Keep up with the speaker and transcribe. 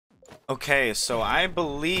Okay, so I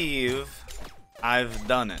believe I've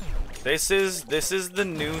done it. This is the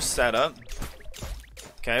new setup.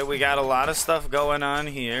 Okay, we got a lot of stuff going on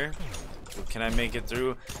here. Can I make it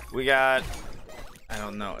through? We got, I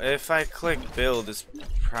don't know. If I click build, it's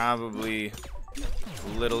probably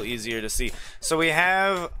a little easier to see. So we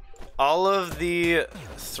have all of the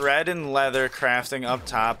thread and leather crafting up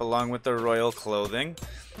top along with the royal clothing.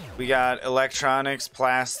 We got electronics,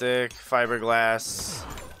 plastic, fiberglass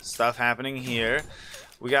stuff happening here.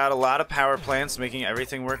 We got a lot of power plants making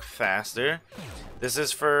everything work faster. This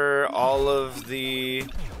is for all of the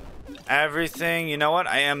everything. You know what?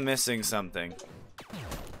 I am missing something.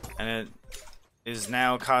 And it is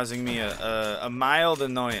now causing me a mild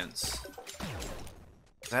annoyance.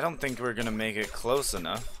 I don't think we're gonna make it close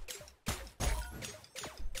enough.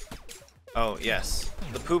 Oh, yes.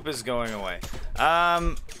 The poop is going away.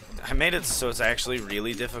 I made it so it's actually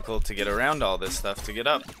really difficult to get around all this stuff to get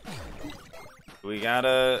up. We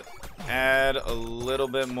gotta add a little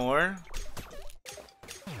bit more.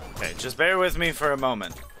 Okay, just bear with me for a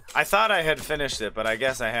moment. I thought I had finished it, but I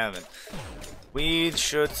guess I haven't. We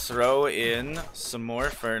should throw in some more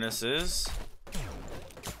furnaces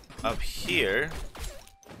up here.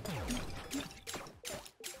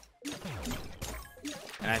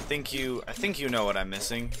 And I think you know what I'm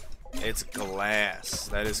missing. It's glass.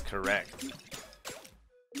 That is correct.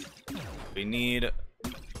 We need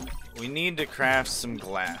to craft some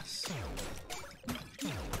glass.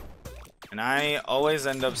 And I always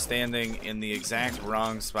end up standing in the exact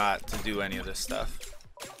wrong spot to do any of this stuff.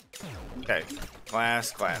 Okay,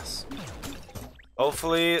 glass, glass.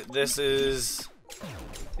 Hopefully this is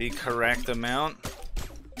the correct amount.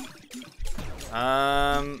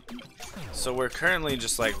 So we're currently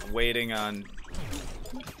just like waiting on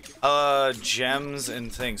gems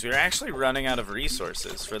and things. We're actually running out of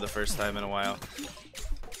resources for the first time in a while.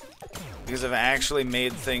 Because I've actually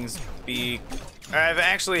made things I've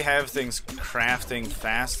actually have things crafting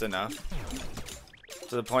fast enough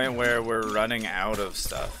to the point where we're running out of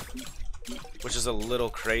stuff, which is a little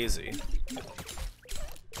crazy.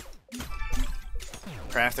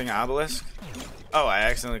 Crafting obelisk? Oh, I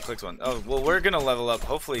accidentally clicked one. Oh, well, we're gonna level up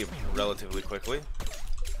hopefully relatively quickly.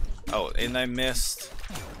 Oh, and I missed.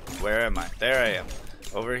 Where am I? There I am.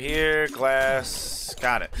 Over here, glass.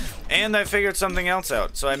 Got it. And I figured something else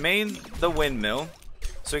out. So I made the windmill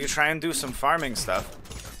so we could try and do some farming stuff.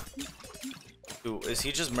 Ooh, is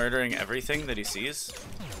he just murdering everything that he sees?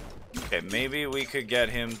 Okay, maybe we could get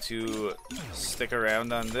him to stick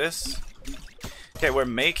around on this. Okay, we're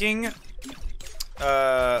making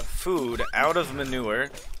food out of manure.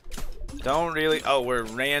 Don't really... Oh, we're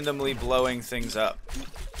randomly blowing things up.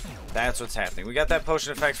 That's what's happening. We got that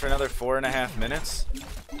potion effect for another 4.5 minutes.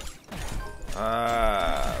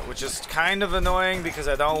 Which is kind of annoying because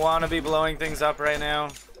I don't want to be blowing things up right now.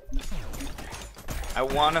 I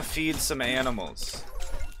want to feed some animals.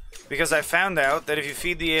 Because I found out that if you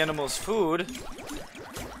feed the animals food,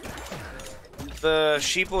 the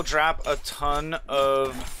sheep will drop a ton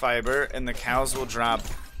of fiber and the cows will drop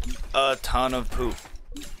a ton of poop.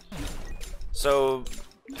 So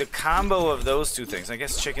the combo of those two things, I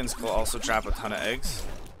guess chickens will also drop a ton of eggs.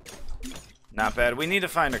 Not bad. We need to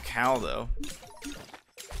find a cow though.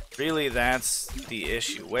 Really, that's the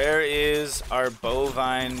issue. Where is our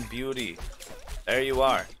bovine beauty? There you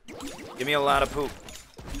are. Give me a lot of poop.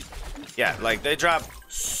 Yeah, like they drop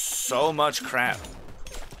so much crap.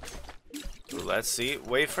 Ooh, let's see.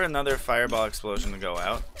 Wait for another fireball explosion to go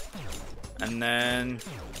out. And then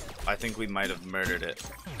I think we might have murdered it.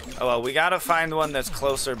 Oh well, we gotta find one that's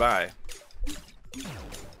closer by.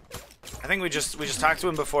 I think we just talked to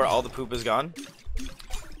him before all the poop is gone.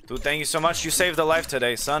 Dude, thank you so much. You saved a life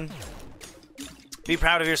today, son. Be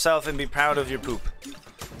proud of yourself and be proud of your poop.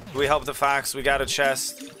 We helped the fox. We got a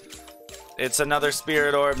chest. It's another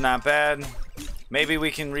spirit orb. Not bad. Maybe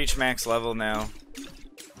we can reach max level now.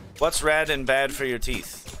 What's red and bad for your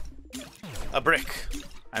teeth? A brick.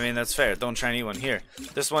 I mean, that's fair. Don't try and eat one. Here.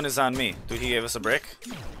 This one is on me. Dude, he gave us a brick.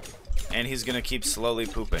 And he's gonna keep slowly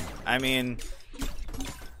pooping. I mean,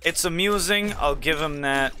 it's amusing. I'll give him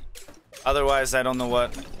that. Otherwise, I don't know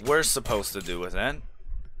what we're supposed to do with it.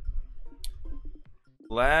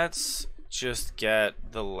 Let's just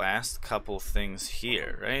get the last couple things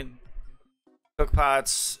here, right? Cook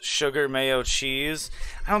pots, sugar, mayo, cheese.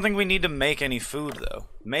 I don't think we need to make any food, though.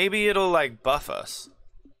 Maybe it'll, like, buff us.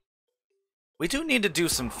 We do need to do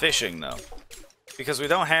some fishing, though. Because we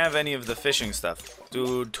don't have any of the fishing stuff.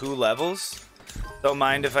 Do 2 levels? Don't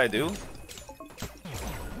mind if I do.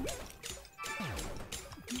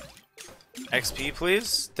 XP,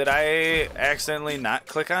 please. Did I accidentally not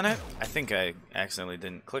click on it? I think I accidentally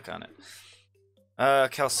didn't click on it.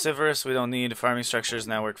 Calciferous, we don't need. Farming structures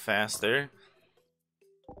now work faster.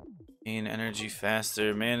 Gain energy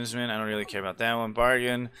faster. Management, I don't really care about that one.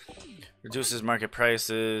 Bargain, reduces market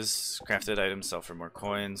prices. Crafted items sell for more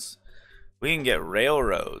coins. We can get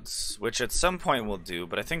railroads, which at some point we'll do,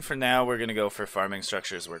 but I think for now we're going to go for farming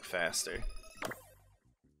structures work faster.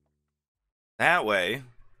 That way,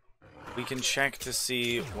 we can check to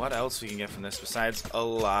see what else we can get from this besides a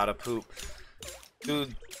lot of poop.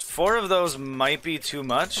 Dude, 4 of those might be too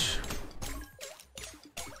much.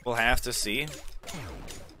 We'll have to see.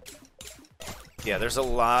 Yeah, there's a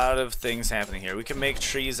lot of things happening here. We can make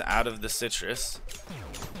trees out of the citrus.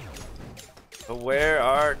 But where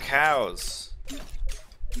are cows?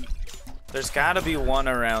 There's gotta be one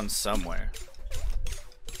around somewhere.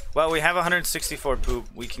 Well, we have 164 poop.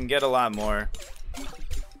 We can get a lot more.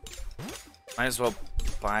 Might as well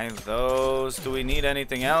buy those. Do we need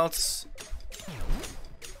anything else?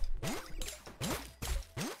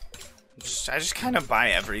 I just kind of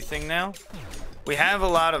buy everything now. We have a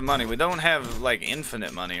lot of money. We don't have like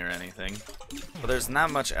infinite money or anything. But there's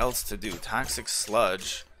not much else to do. Toxic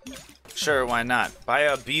sludge. Sure, why not? Buy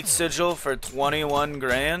a beet sigil for 21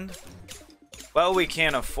 grand? Well, we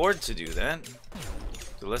can't afford to do that.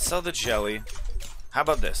 So let's sell the jelly. How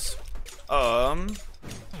about this?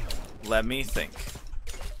 Let me think.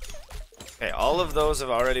 Okay, all of those have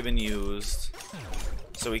already been used.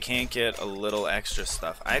 So we can't get a little extra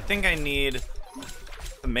stuff. I think I need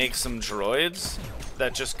to make some droids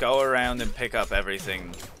that just go around and pick up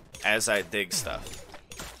everything as I dig stuff.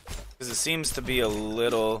 Because it seems to be a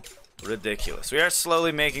little ridiculous. We are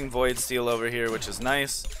slowly making void steel over here, which is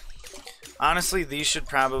nice. Honestly, these should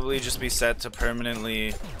probably just be set to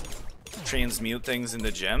permanently transmute things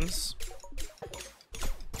into gems.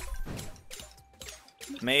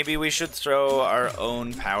 Maybe we should throw our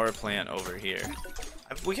own power plant over here.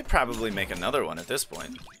 We could probably make another one at this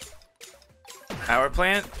point. Power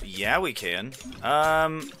plant? Yeah, we can.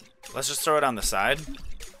 Let's just throw it on the side.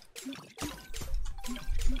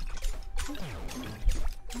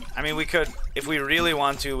 I mean, we could, if we really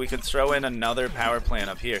want to, we could throw in another power plant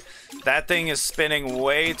up here. That thing is spinning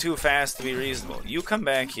way too fast to be reasonable. You come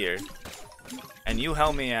back here, and you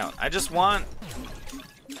help me out. I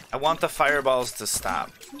want the fireballs to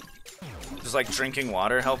stop. Does like drinking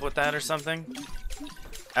water help with that or something?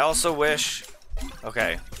 I also wish...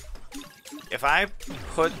 Okay. If I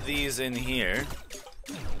put these in here,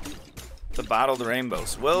 the bottled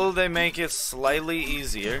rainbows, will they make it slightly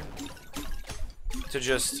easier to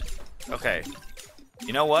just... Okay.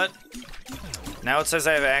 You know what? Now it says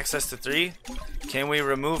I have access to 3. Can we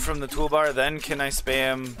remove from the toolbar? Then can I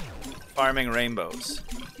spam farming rainbows?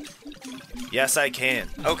 Yes, I can.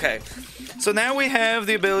 Okay. So now we have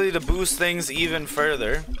the ability to boost things even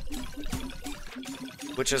further,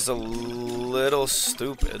 which is a little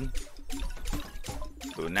stupid.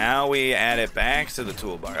 Ooh, now we add it back to the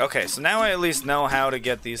toolbar. Okay, so now I at least know how to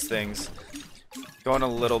get these things going a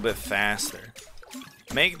little bit faster.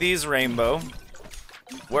 Make these rainbow.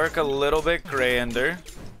 Work a little bit grander.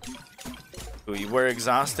 Ooh, you were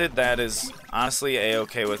exhausted. That is honestly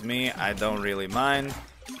a-okay with me. I don't really mind.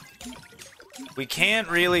 We can't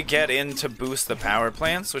really get in to boost the power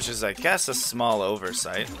plants, which is, I guess, a small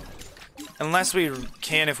oversight. Unless we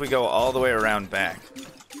can if we go all the way around back.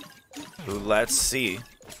 Ooh, let's see.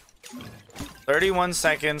 31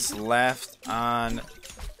 seconds left on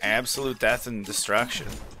absolute death and destruction.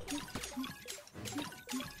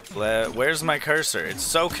 Where's my cursor? It's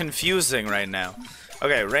so confusing right now.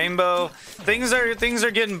 Okay, rainbow. Things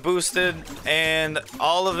are getting boosted, and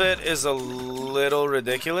all of it is a little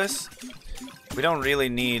ridiculous. We don't really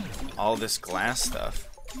need all this glass stuff.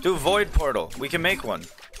 Do void portal. We can make one.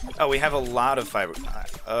 Oh, we have a lot of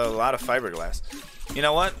fiberglass. You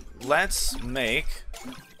know what? Let's make...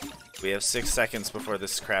 We have 6 seconds before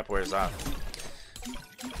this crap wears off.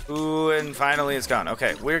 Ooh, and finally it's gone.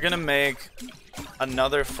 Okay, we're gonna make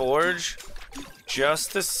another forge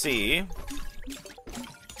just to see.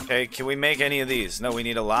 Okay, can we make any of these? No, we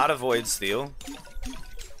need a lot of void steel.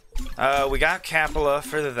 We got Capella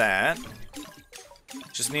for that.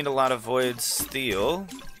 Just need a lot of void steel.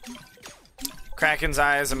 Kraken's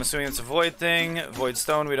eyes, I'm assuming it's a void thing. Void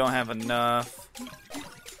stone, we don't have enough.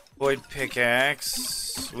 Void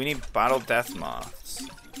pickaxe. We need bottled death moths.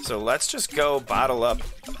 So let's just go bottle up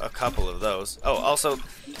a couple of those. Oh, also,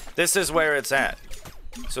 this is where it's at.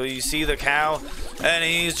 So you see the cow, and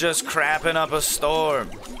he's just crapping up a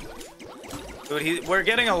storm. Dude, we're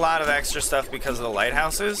getting a lot of extra stuff because of the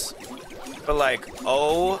lighthouses. But like,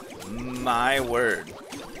 oh my word.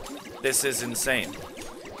 This is insane.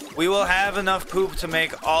 We will have enough poop to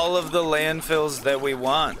make all of the landfills that we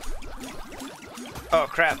want. Oh,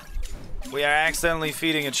 crap. We are accidentally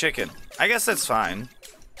feeding a chicken. I guess that's fine.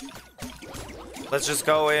 Let's just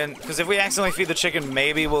go in, because if we accidentally feed the chicken,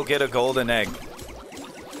 maybe we'll get a golden egg.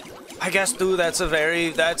 I guess, dude, that's a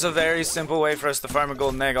very simple way for us to farm a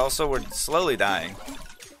golden egg. Also, we're slowly dying.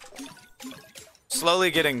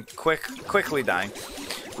 Slowly getting quickly dying.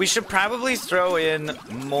 We should probably throw in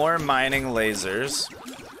more mining lasers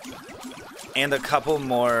and a couple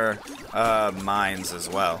more mines as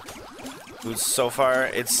well. Dude, so far,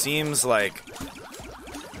 it seems like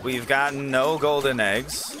we've gotten no golden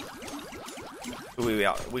eggs.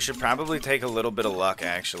 We should probably take a little bit of luck,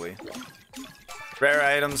 actually. Rare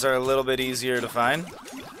items are a little bit easier to find.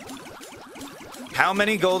 How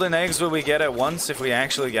many golden eggs will we get at once if we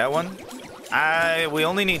actually get one? We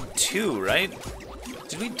only need 2, right?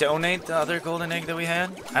 Did we donate the other golden egg that we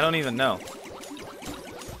had? I don't even know.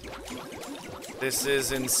 This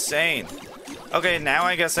is insane. Okay, now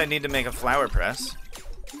I guess I need to make a flower press.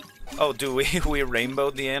 Oh, do we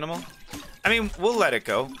rainbowed the animal? I mean, we'll let it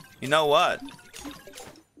go. You know what?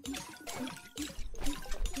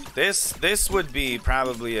 This would be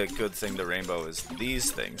probably a good thing to rainbow is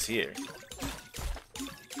these things here.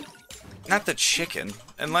 Not the chicken,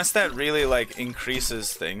 unless that really like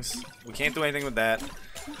increases things. We can't do anything with that.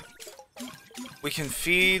 We can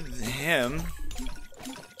feed him.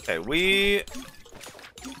 Okay,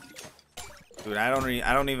 dude, I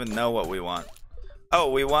don't even know what we want.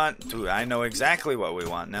 Oh, we want, dude, I know exactly what we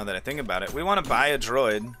want now that I think about it. We want to buy a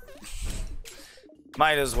droid.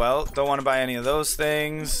 Might as well. Don't want to buy any of those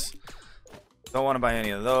things. Don't want to buy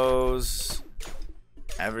any of those.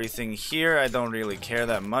 Everything here I don't really care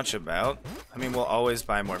that much about. I mean, we'll always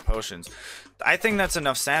buy more potions. I think that's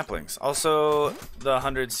enough saplings. Also, the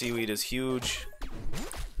 100 seaweed is huge.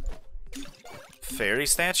 Fairy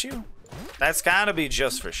statue? That's gotta be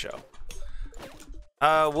just for show.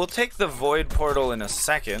 We'll take the void portal in a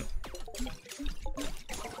second.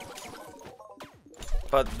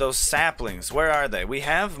 But those saplings, where are they? We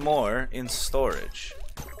have more in storage.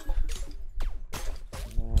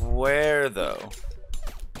 Where though?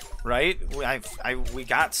 Right? We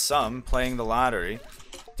got some playing the lottery.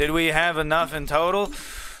 Did we have enough in total?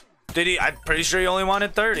 I'm pretty sure he only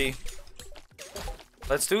wanted 30.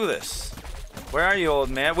 Let's do this. Where are you, old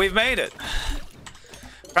man? We've made it.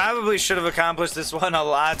 Probably should have accomplished this one a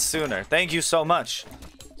lot sooner. Thank you so much.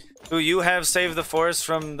 Dude, you have saved the forest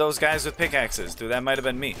from those guys with pickaxes. Dude, that might have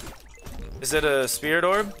been me. Is it a spirit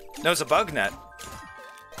orb? No, it's a bug net.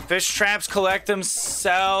 Fish traps collect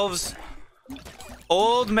themselves.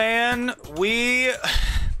 Old man, we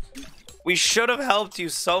should have helped you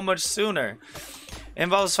so much sooner.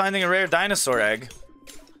 Involves finding a rare dinosaur egg.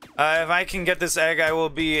 If I can get this egg, I will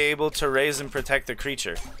be able to raise and protect the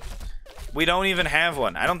creature. We don't even have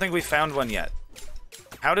one. I don't think we found one yet.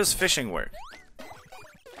 How does fishing work?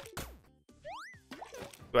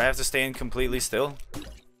 Do I have to stay in completely still?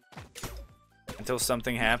 Until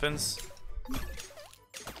something happens?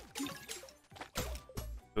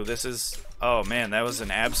 Ooh, this is... Oh man, that was an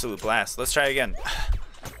absolute blast. Let's try again.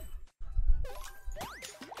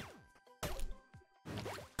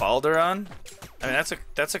 Balderon? I mean,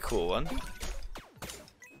 that's a cool one.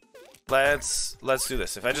 Let's do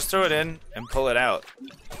this. If I just throw it in and pull it out.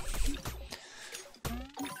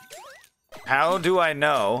 How do I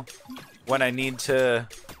know when I need to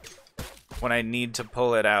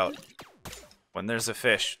pull it out? When there's a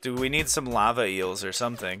fish. Do we need some lava eels or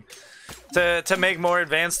something? To make more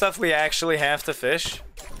advanced stuff, we actually have to fish.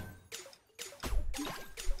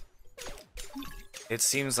 It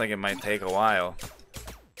seems like it might take a while.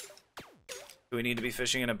 Do we need to be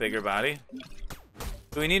fishing in a bigger body?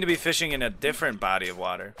 Do we need to be fishing in a different body of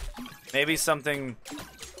water? Maybe something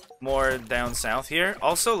more down south here?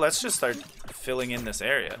 Also, let's just start filling in this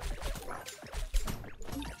area.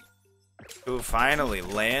 Ooh, finally,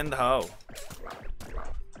 land ho.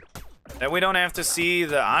 Then we don't have to see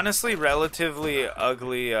the honestly relatively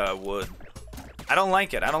ugly wood. I don't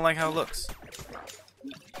like it. I don't like how it looks.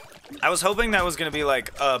 I was hoping that was going to be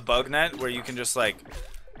like a bug net where you can just like,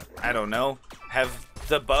 I don't know, have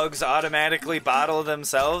the bugs automatically bottle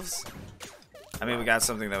themselves. I mean, we got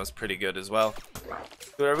something that was pretty good as well.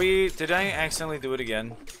 Did I accidentally do it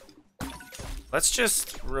again? Let's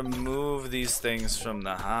just remove these things from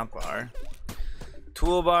the hotbar.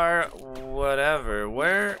 Toolbar, whatever.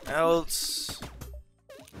 Where else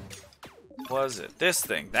was it? This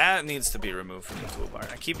thing. That needs to be removed from the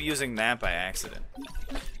toolbar. I keep using that by accident.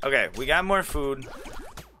 Okay, we got more food.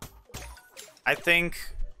 I think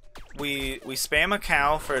we spam a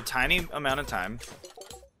cow for a tiny amount of time.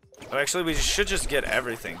 Oh, actually, we should just get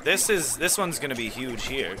everything. This one's gonna be huge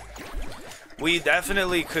here. We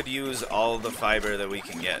definitely could use all the fiber that we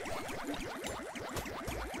can get.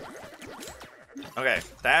 Okay,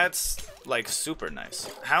 that's like super nice.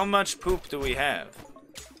 How much poop do we have?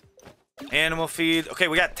 Animal feed. Okay,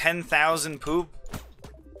 we got 10,000 poop.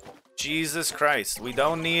 Jesus Christ. We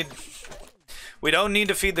don't need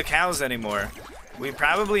to feed the cows anymore. We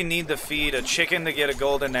probably need to feed a chicken to get a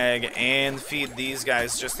golden egg and feed these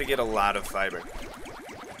guys just to get a lot of fiber.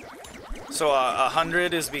 So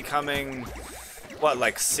 100 is becoming, what,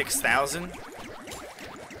 like 6,000?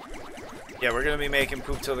 Yeah, we're gonna be making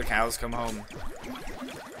poop till the cows come home.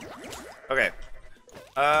 Okay.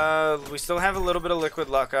 We still have a little bit of liquid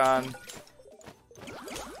luck on.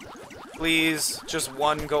 Please, just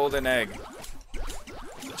one golden egg.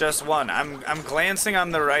 Just one. I'm glancing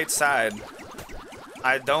on the right side.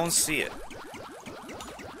 I don't see it.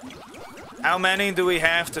 How many do we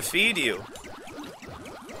have to feed you?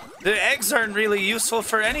 The eggs aren't really useful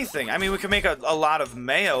for anything. I mean, we can make a lot of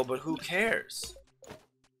mayo, but who cares?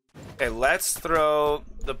 Okay, let's throw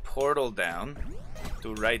the portal down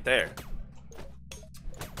to right there.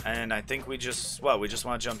 And I think we just, well, we just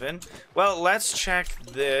want to jump in. Well, let's check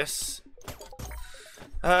this.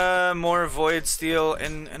 More void steel.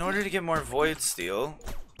 And in order to get more void steel,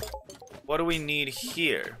 what do we need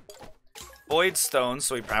here? Void stone,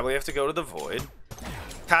 so we probably have to go to the void.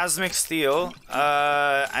 Cosmic steel.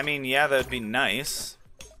 I mean, yeah, that'd be nice.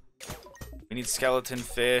 We need skeleton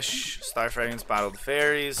fish, star fragments, bottled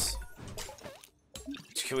fairies.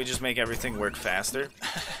 Can we just make everything work faster?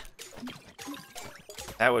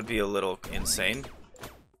 That would be a little insane.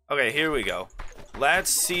 Okay, here we go. Let's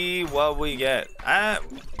see what we get.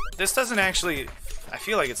 This doesn't actually... I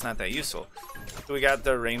feel like it's not that useful. We got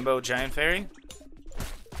the rainbow giant fairy.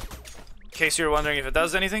 In case you're wondering if it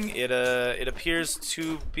does anything, it appears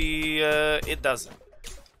to be... it doesn't.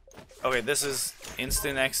 Okay, this is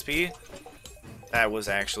instant XP. That was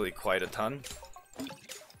actually quite a ton.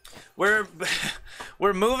 We're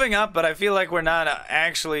moving up, but I feel like we're not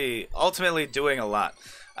actually ultimately doing a lot.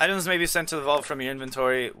 Items may be sent to the vault from your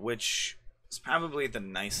inventory, which is probably the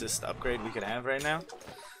nicest upgrade we could have right now.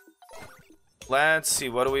 Let's see,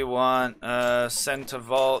 what do we want? Send to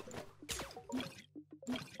vault.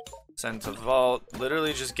 Send to vault.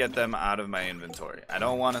 Literally just get them out of my inventory. I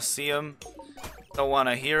don't want to see them. Don't want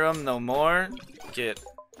to hear them no more. Get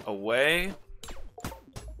away.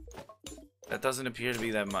 That doesn't appear to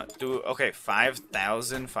be that much. Okay,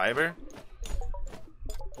 5,000 fiber.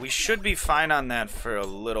 We should be fine on that for a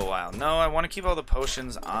little while. No, I want to keep all the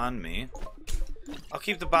potions on me. I'll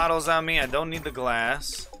keep the bottles on me. I don't need the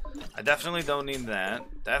glass. I definitely don't need that.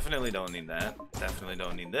 Definitely don't need that. Definitely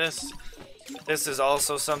don't need this. This is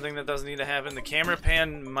also something that doesn't need to happen. The camera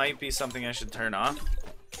pan might be something I should turn off.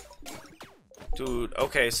 Dude,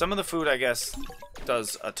 okay, some of the food, I guess,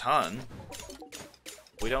 does a ton.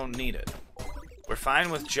 We don't need it. We're fine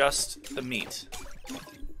with just the meat.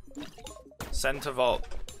 Send to vault.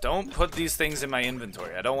 Don't put these things in my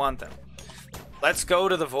inventory. I don't want them. Let's go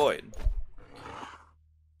to the void.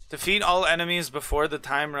 Defeat all enemies before the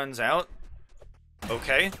time runs out.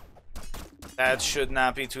 Okay. That should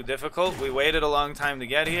not be too difficult. We waited a long time to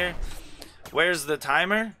get here. Where's the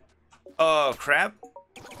timer? Oh, crap.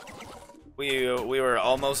 We were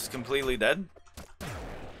almost completely dead.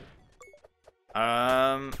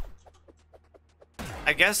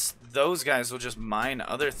 I guess those guys will just mine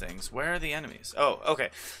other things. Where are the enemies? Oh, okay.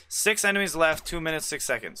 6 enemies left, 2 minutes, 6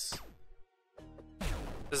 seconds.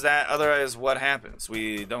 Is that otherwise what happens?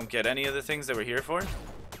 We don't get any of the things that we're here for?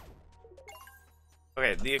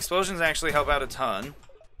 Okay, the explosions actually help out a ton.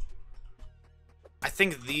 I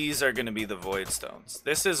think these are going to be the void stones.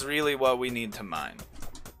 This is really what we need to mine.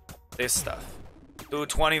 This stuff. Do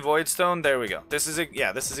 20 void stone. There we go. This is,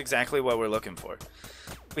 yeah, this is exactly what we're looking for.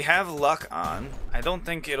 We have luck on. I don't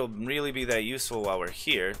think it'll really be that useful while we're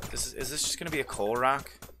here. Is this just going to be a coal rock?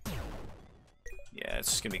 Yeah, it's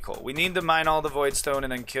just going to be coal. We need to mine all the void stone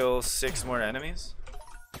and then kill 6 more enemies.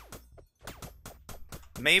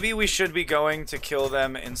 Maybe we should be going to kill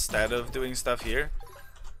them instead of doing stuff here.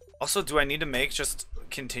 Also, do I need to make just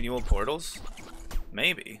continual portals?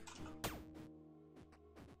 Maybe.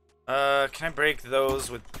 Can I break those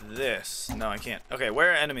with this? No, I can't. Okay,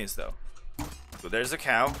 where are enemies, though? So there's a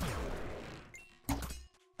cow.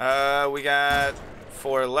 We got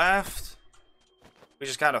 4 left. We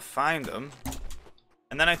just gotta find them.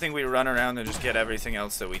 And then I think we run around and just get everything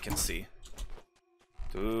else that we can see.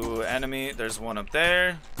 Ooh, enemy. There's one up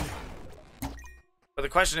there. But the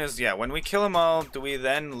question is, yeah, when we kill them all, do we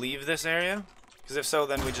then leave this area? Because if so,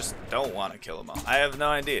 then we just don't want to kill them all. I have no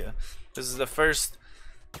idea. This is the first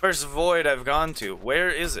First void I've gone to. Where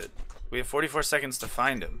is it? We have 44 seconds to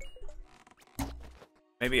find him.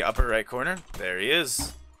 Maybe upper right corner? There he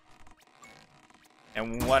is.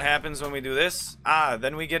 And what happens when we do this? Ah,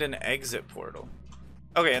 then we get an exit portal.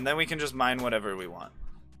 Okay, and then we can just mine whatever we want.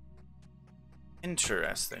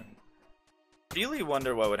 Interesting. Really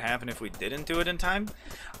wonder what would happen if we didn't do it in time.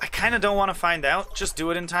 I kind of don't want to find out. Just do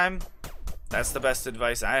it in time. That's the best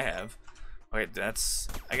advice I have. Okay, that's,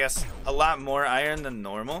 I guess, a lot more iron than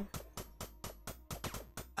normal.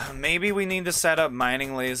 Maybe we need to set up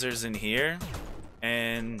mining lasers in here.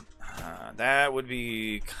 And that would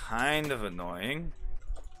be kind of annoying.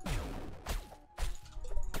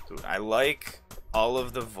 Dude, I like all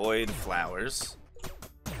of the void flowers.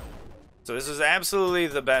 So this is absolutely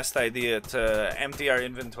the best idea to empty our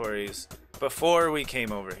inventories before we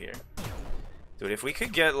came over here. Dude, if we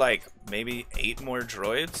could get like maybe 8 more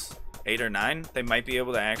droids, 8 or 9, they might be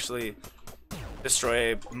able to actually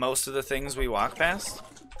destroy most of the things we walk past.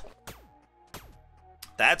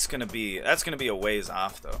 That's gonna be a ways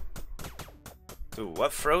off though. Dude,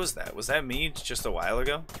 what froze that? Was that me just a while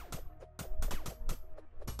ago?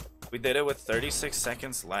 We did it with 36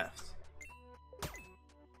 seconds left.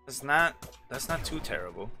 That's not too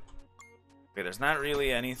terrible. Okay, there's not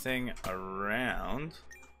really anything around.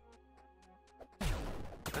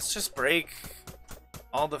 Let's just break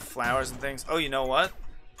all the flowers and things. Oh, you know what?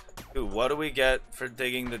 Dude, what do we get for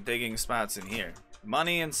digging the digging spots in here?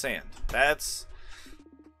 Money and sand. That's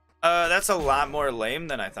a lot more lame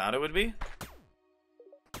than I thought it would be.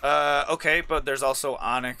 Okay, but there's also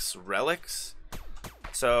onyx relics.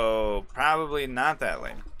 So, probably not that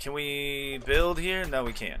lame. Can we build here? No,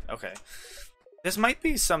 we can't. Okay. This might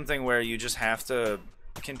be something where you just have to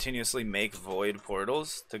continuously make void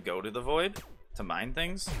portals to go to the void, to mine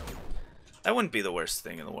things. That wouldn't be the worst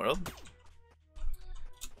thing in the world.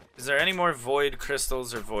 Is there any more void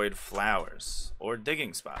crystals or void flowers? Or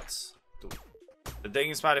digging spots? The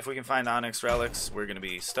digging spot, if we can find onyx relics, we're going to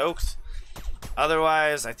be stoked.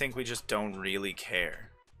 Otherwise, I think we just don't really care.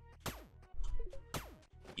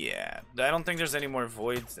 Yeah, I don't think there's any more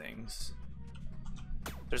void things.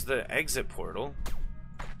 There's the exit portal.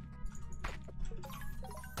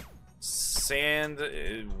 Sand,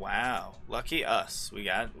 wow, lucky us. We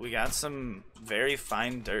got some very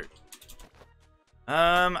fine dirt.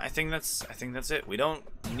 I think that's it. We don't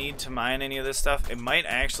need to mine any of this stuff. It might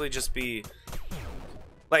actually just be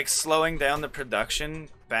like slowing down the production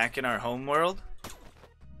back in our home world.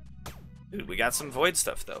 Dude, we got some void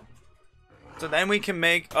stuff though. So then we can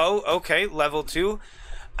make, oh, okay, level 2.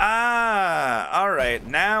 Ah, alright,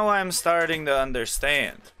 now I'm starting to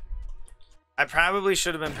understand. I probably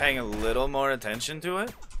should have been paying a little more attention to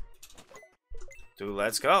it. Dude,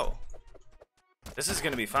 let's go. This is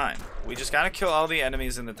gonna be fine. We just gotta kill all the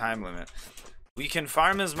enemies in the time limit. We can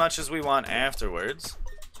farm as much as we want afterwards.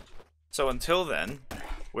 So until then,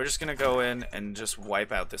 we're just gonna go in and just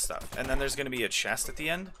wipe out this stuff. And then there's gonna be a chest at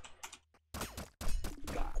the end.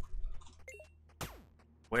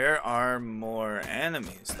 Where are more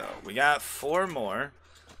enemies, though? We got 4 more.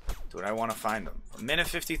 Dude, I want to find them. A minute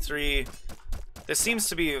 53. This seems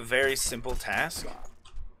to be a very simple task.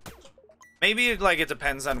 Maybe, like, it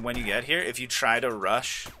depends on when you get here. If you try to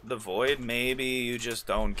rush the void, maybe you just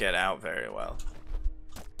don't get out very well.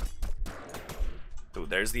 Dude,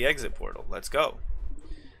 there's the exit portal. Let's go.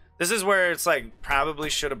 This is where it's, like, probably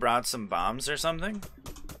should have brought some bombs or something.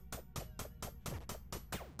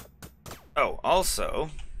 Oh, also,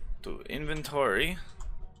 to inventory.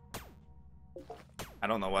 I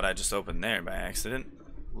don't know what I just opened there by accident.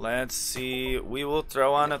 Let's see. We will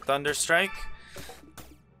throw on a thunder strike.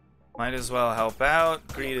 Might as well help out.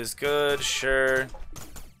 Greed is good, sure.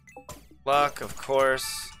 Luck, of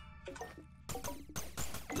course.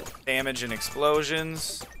 Damage and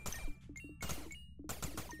explosions.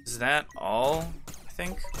 Is that all? I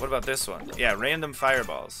think. What about this one? Yeah, random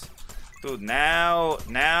fireballs. Dude, now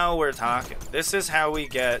we're talking. This is how we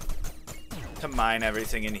get to mine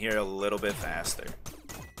everything in here a little bit faster.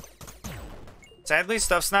 Sadly,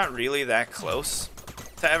 stuff's not really that close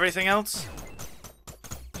to everything else.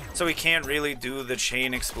 So we can't really do the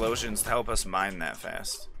chain explosions to help us mine that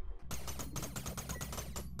fast.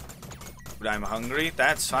 But I'm hungry.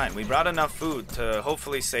 That's fine. We brought enough food to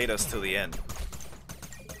hopefully sate us till the end.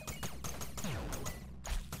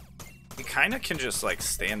 We kind of can just like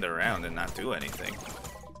stand around and not do anything.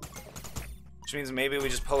 Which means maybe we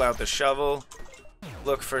just pull out the shovel,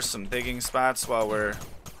 look for some digging spots while we're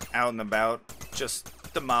out and about, just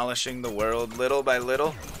demolishing the world little by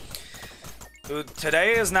little. Dude,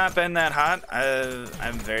 today has not been that hot.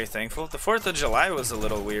 I'm very thankful. The 4th of July was a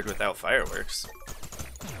little weird without fireworks.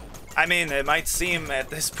 I mean, it might seem at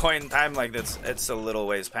this point in time like it's a little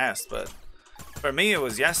ways past, but for me it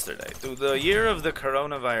was yesterday. Dude, the year of the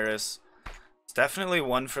coronavirus is definitely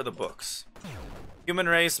one for the books. Human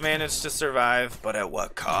race managed to survive, but at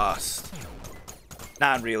what cost?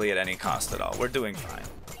 Not really at any cost at all. We're doing fine.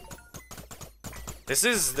 This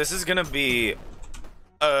is gonna be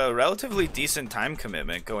a relatively decent time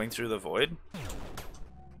commitment going through the void.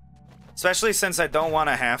 Especially since I don't want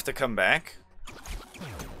to have to come back.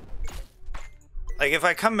 Like, if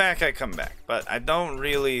I come back, I come back. But I don't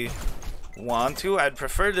really want to. I'd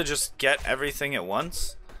prefer to just get everything at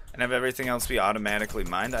once and have everything else be automatically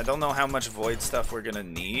mined. I don't know how much void stuff we're gonna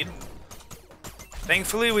need.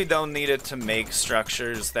 Thankfully, we don't need it to make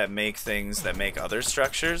structures that make things that make other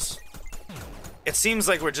structures. It seems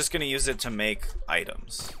like we're just gonna use it to make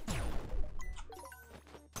items.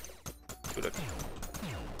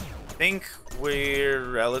 I think we're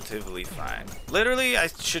relatively fine. Literally, I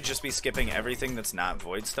should just be skipping everything that's not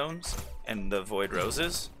void stones and the void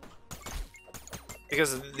roses.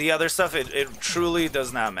 Because the other stuff, it truly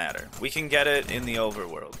does not matter. We can get it in the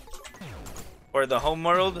overworld. Or the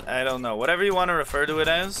homeworld, I don't know. Whatever you want to refer to it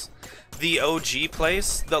as. The OG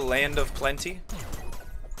place, the land of plenty.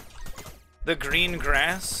 The green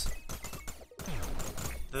grass.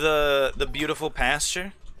 The beautiful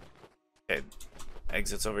pasture. Okay,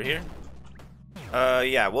 exits over here.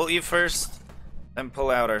 Yeah, we'll eat first, then pull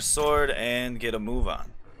out our sword and get a move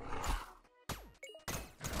on.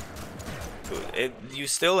 You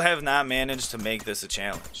still have not managed to make this a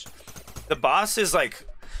challenge. The boss is like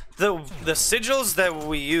the sigils that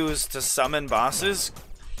we use to summon bosses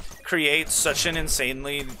create such an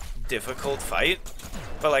insanely difficult fight,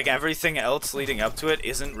 but like everything else leading up to it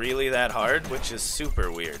isn't really that hard, which is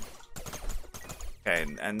super weird. Okay,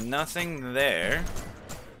 and nothing there.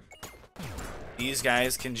 These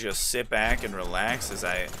guys can just sit back and relax as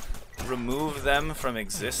I remove them from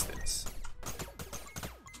existence.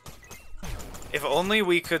 If only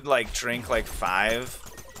we could like drink like 5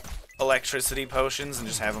 electricity potions and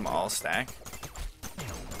just have them all stack.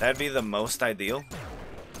 That'd be the most ideal.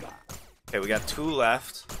 Okay, we got 2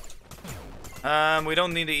 left. We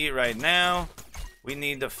don't need to eat right now. We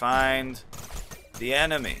need to find the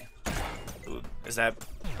enemy. Ooh, is that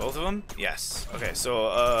both of them? Yes. Okay,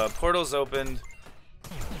 so portal's opened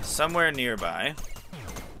somewhere nearby.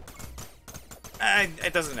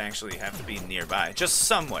 It doesn't actually have to be nearby. Just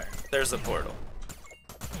somewhere. There's a portal.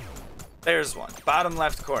 There's one. Bottom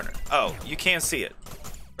left corner. Oh, you can't see it.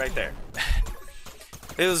 Right there.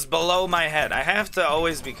 It was below my head. I have to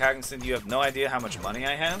always be cognizant you have no idea how much money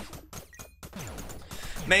I have.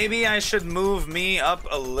 Maybe I should move me up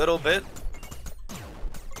a little bit.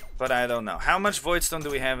 But I don't know. How much voidstone do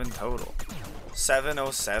we have in total?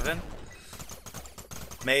 707?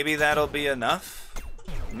 Maybe that'll be enough.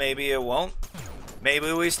 Maybe it won't.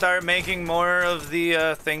 Maybe we start making more of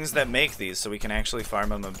the things that make these so we can actually farm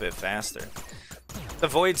them a bit faster. The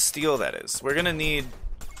void steel, that is. We're gonna need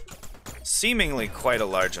seemingly quite a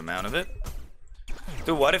large amount of it.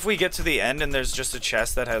 Dude, what if we get to the end and there's just a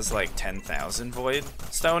chest that has like 10,000 void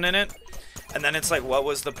stone in it? And then it's like, what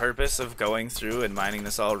was the purpose of going through and mining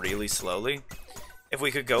this all really slowly? If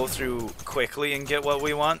we could go through quickly and get what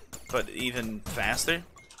we want, but even faster?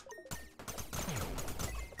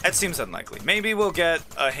 That seems unlikely. Maybe we'll get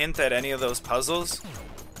a hint at any of those puzzles.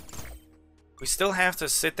 We still have to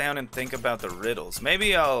sit down and think about the riddles.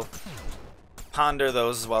 Maybe I'll ponder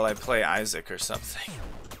those while I play Isaac or something.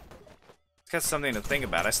 It's got something to think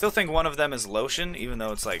about. I still think one of them is lotion, even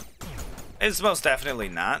though it's like... It's most definitely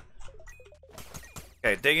not.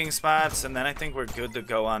 Okay, digging spots, and then I think we're good to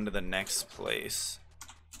go on to the next place.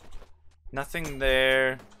 Nothing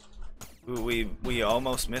there. We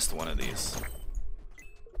almost missed one of these.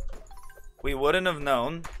 We wouldn't have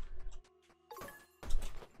known,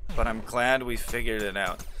 but I'm glad we figured it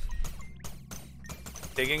out.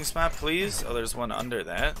 Digging spot, please. Oh, there's one under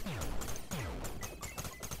that.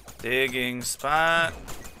 Digging spot.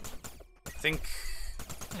 I think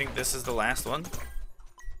this is the last one.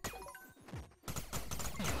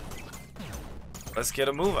 Let's get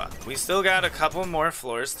a move on. We still got a couple more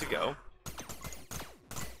floors to go.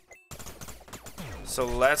 So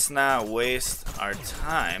let's not waste our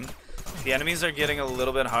time. The enemies are getting a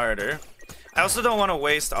little bit harder. I also don't want to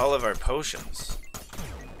waste all of our potions.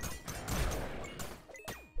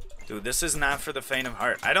 Dude, this is not for the faint of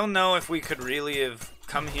heart. I don't know if we could really have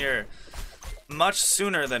come here much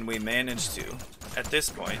sooner than we managed to at this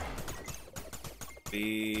point.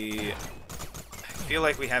 I feel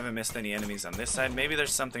like we haven't missed any enemies on this side. Maybe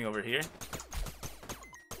there's something over here.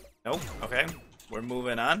 Nope. Okay. We're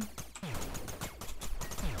moving on.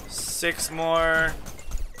 6 more.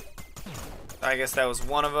 I guess that was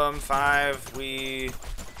one of them. 5. We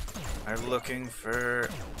are looking for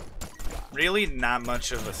really not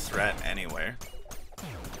much of a threat anywhere.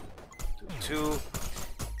 2.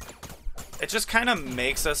 It just kind of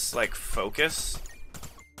makes us like focus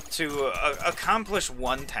to accomplish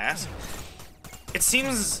one task. It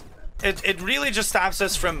seems it really just stops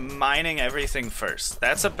us from mining everything first.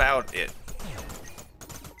 That's about it.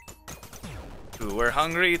 Ooh, we're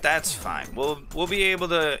hungry. That's fine. We'll be able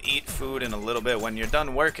to eat food in a little bit when you're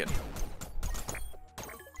done working.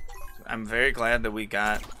 I'm very glad that we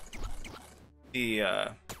got the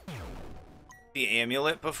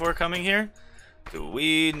amulet before coming here. Dude,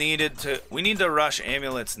 we need to rush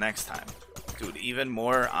amulets next time. Dude, even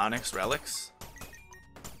more onyx relics.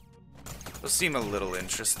 Those seem a little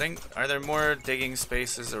interesting. Are there more digging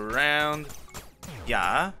spaces around?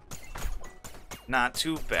 Yeah. Not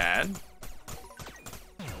too bad.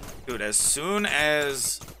 Dude, as soon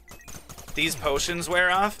as these potions wear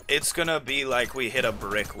off, it's gonna be like we hit a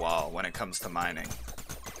brick wall when it comes to mining.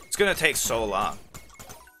 It's gonna take so long.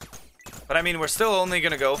 But I mean, we're still only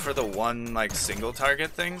gonna go for the one like single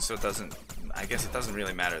target thing, so it doesn't, I guess it doesn't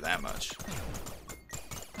really matter that much.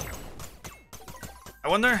 I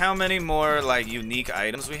wonder how many more like unique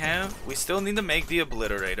items we have. We still need to make the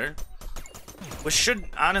obliterator, which should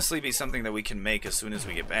honestly be something that we can make as soon as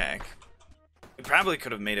we get back. We probably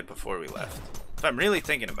could have made it before we left, if I'm really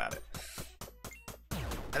thinking about it.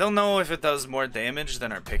 I don't know if it does more damage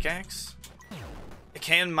than our pickaxe. It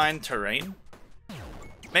can mine terrain.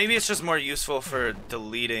 Maybe it's just more useful for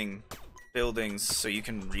deleting buildings so you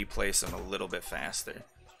can replace them a little bit faster.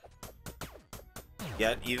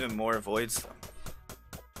 Yet even more voidstone.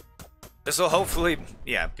 This will hopefully,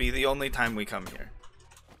 yeah, be the only time we come here.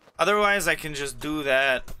 Otherwise, I can just do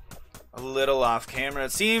that a little off camera.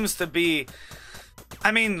 It seems to be,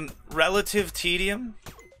 I mean, relative tedium.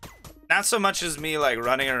 Not so much as me like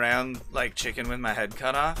running around like chicken with my head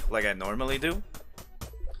cut off like I normally do.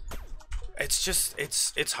 It's just,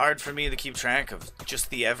 it's hard for me to keep track of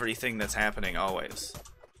just the everything that's happening always.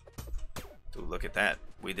 Dude, look at that.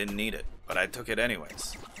 We didn't need it, but I took it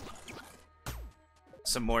anyways.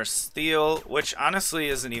 Some more steel, which honestly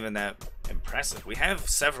isn't even that impressive. We have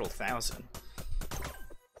several thousand.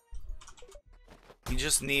 We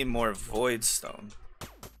just need more voidstone.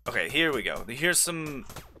 Okay, here we go. Here's some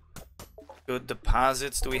good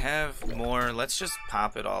deposits. Do we have more? Let's just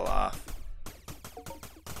pop it all off.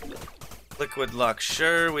 Liquid luck,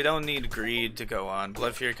 sure. We don't need greed to go on.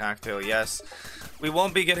 Blood Fury cocktail, yes. We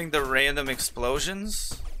won't be getting the random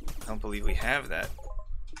explosions. I don't believe we have that.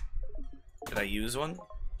 Did I use one?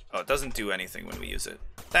 Oh, it doesn't do anything when we use it.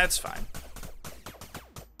 That's fine.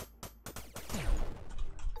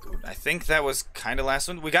 Dude, I think that was kind of last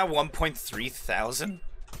one. We got 1.3 thousand.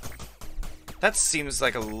 That seems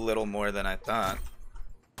like a little more than I thought.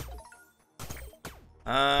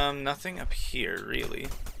 Nothing up here, really.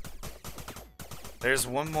 There's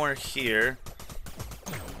one more here.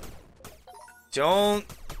 Don't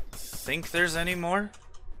think there's any more.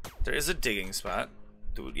 There is a digging spot.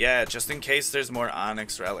 Dude, yeah, just in case there's more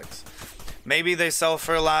onyx relics. Maybe they sell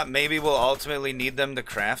for a lot. Maybe we'll ultimately need them to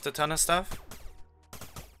craft a ton of stuff.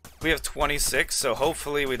 We have 26, so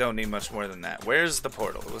hopefully we don't need much more than that. Where's the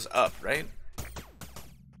portal? It was up, right?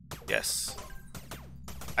 Yes.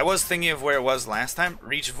 I was thinking of where it was last time.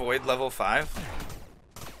 Reach void level 5.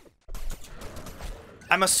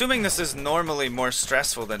 I'm assuming this is normally more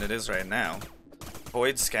stressful than it is right now.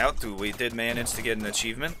 Void Scout, dude, we did manage to get an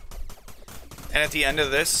achievement. And at the end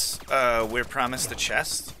of this, we're promised a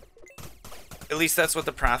chest. At least that's what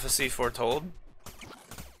the prophecy foretold.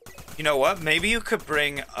 You know what? Maybe you could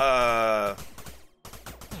bring, that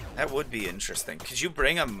would be interesting. Could you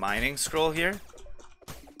bring a mining scroll here?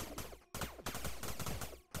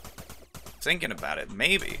 Thinking about it,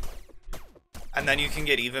 maybe. And then you can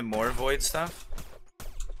get even more void stuff.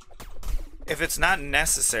 If it's not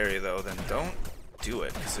necessary, though, then don't do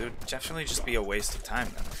it, because it would definitely just be a waste of time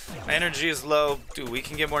then. My energy is low. Dude, we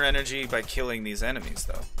can get more energy by killing these enemies,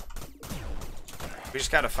 though. We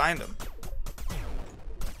just gotta find them.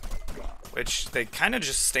 Which, they kind of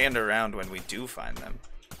just stand around when we do find them.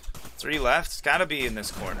 3 left. It's gotta be in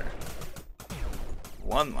this corner.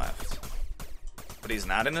 1 left. But he's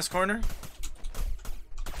not in this corner?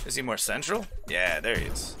 Is he more central? Yeah, there he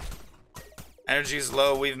is. Energy's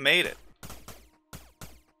low. We've made it.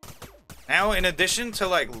 Now, in addition to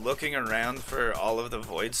like looking around for all of the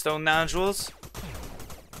voidstone nodules,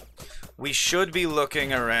 we should be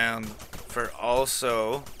looking around for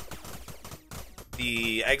also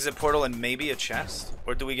the exit portal and maybe a chest.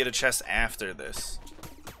 Or do we get a chest after this?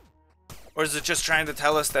 Or is it just trying to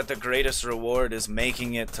tell us that the greatest reward is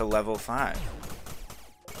making it to level 5?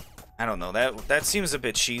 I don't know. That seems a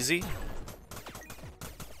bit cheesy.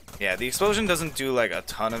 Yeah, the explosion doesn't do like a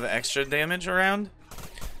ton of extra damage around,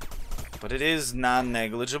 but it is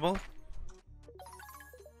non-negligible.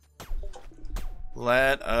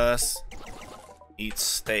 Let us eat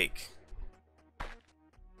steak.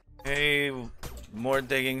 Okay, more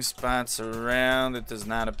digging spots around. It does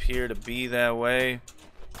not appear to be that way.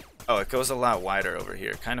 Oh, it goes a lot wider over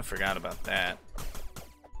here. Kind of forgot about that.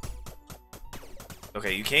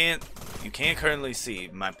 Okay, you can't currently see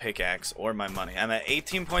my pickaxe or my money. I'm at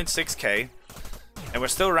 18.6k, and we're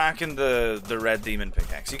still rocking the red demon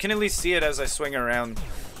pickaxe. You can at least see it as I swing around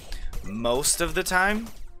most of the time.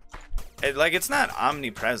 It's not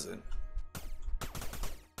omnipresent.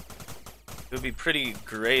 It would be pretty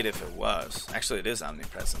great if it was. Actually, it is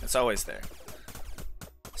omnipresent. It's always there.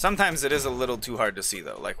 Sometimes it is a little too hard to see,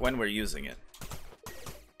 though, like when we're using it.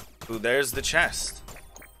 Ooh, there's the chest.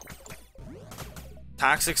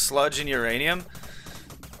 Toxic sludge and uranium?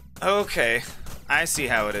 Okay, I see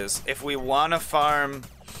how it is. If we want to farm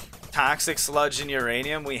toxic sludge and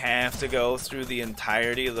uranium, we have to go through the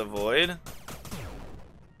entirety of the void.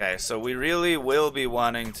 Okay, so we really will be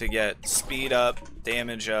wanting to get speed up,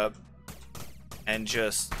 damage up, and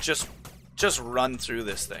just run through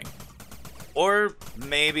this thing. Or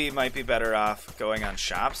maybe might be better off going on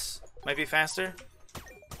shops. Might be faster.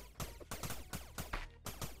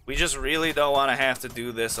 We just really don't want to have to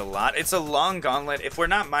do this a lot. It's a long gauntlet. If we're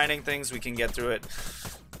not mining things, we can get through it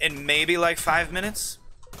in maybe like 5 minutes.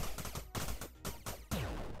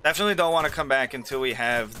 Definitely don't want to come back until we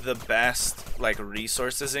have the best like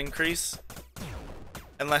resources increase.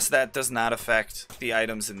 Unless that does not affect the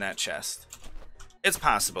items in that chest. It's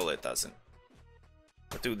possible it doesn't.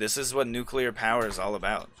 But dude, this is what nuclear power is all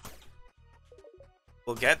about.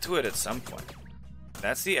 We'll get to it at some point.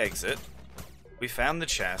 That's the exit. We found the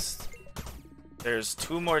chest. There's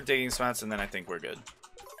 2 more digging spots and then I think we're good.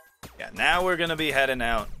 Yeah, now we're gonna be heading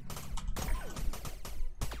out.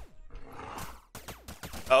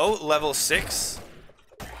 Oh, level 6.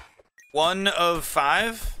 1 of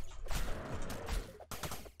 5.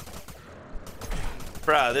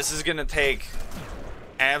 Bruh, this is gonna take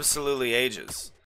absolutely ages.